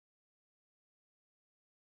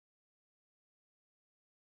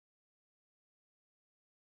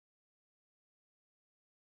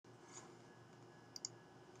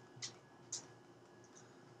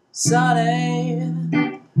sunny.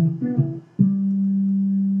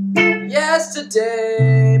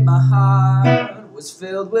 Yesterday my heart was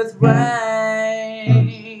filled with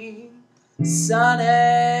rain. Sunny,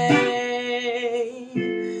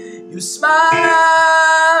 you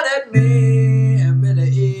smiled at me and really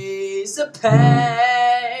eased the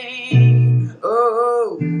pain.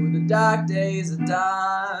 Oh, the dark days are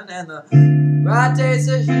done and the bright days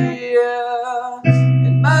are here,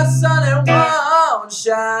 and my sunny one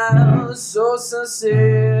shines so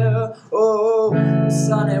sincere. Oh, the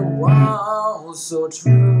sunny one so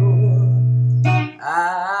true.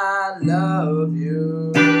 I love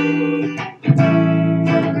you.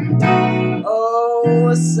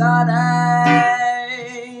 Oh, sunny,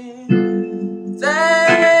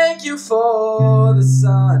 thank you for the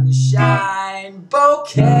sunshine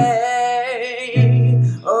bouquet.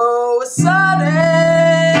 Oh, sunny,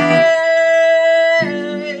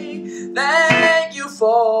 thank you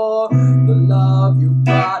for the love you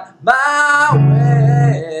brought my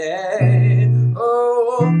way.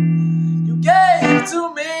 Oh, you gave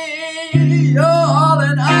to me your all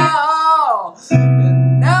in all,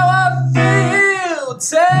 and now I feel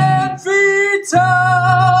 10 feet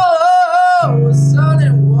tall. Oh, sunny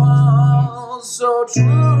one so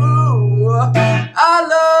true. I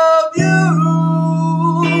love you.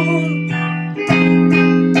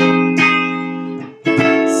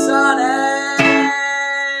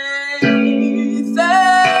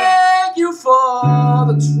 Thank you for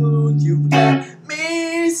the truth you've let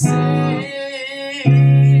me see.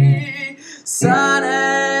 Sunny,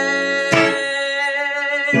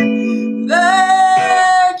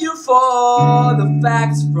 thank you for the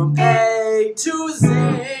facts from A to Z.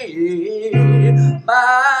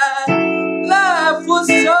 My life was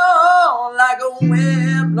torn like a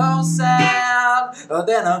wind-blown sound,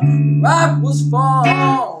 then a rock was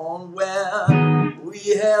formed when we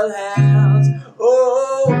held hands.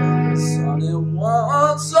 Oh, the sunny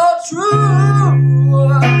one so true.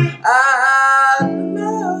 I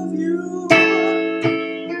love you.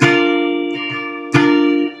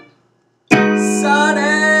 Sunny,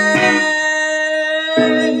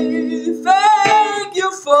 thank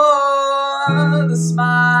you for the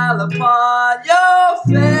smile upon your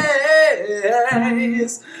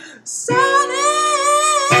face. Sunny,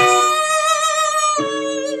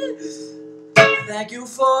 thank you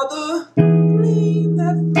for the gleam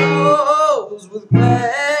that flows with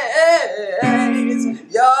grace.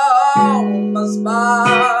 You're my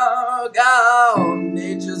spark out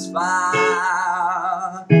nature's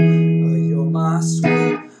fire. You're my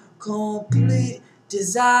sweet, complete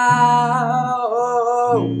desire.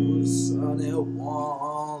 Oh, sunny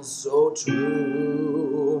one so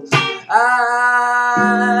true.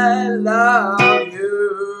 I love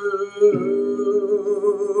you.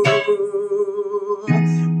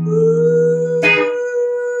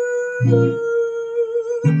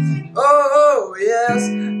 Oh, yes,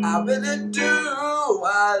 I really do.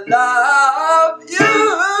 I love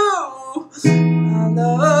you. I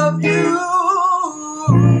love you.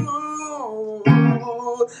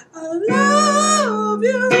 I love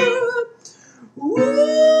you. Ooh.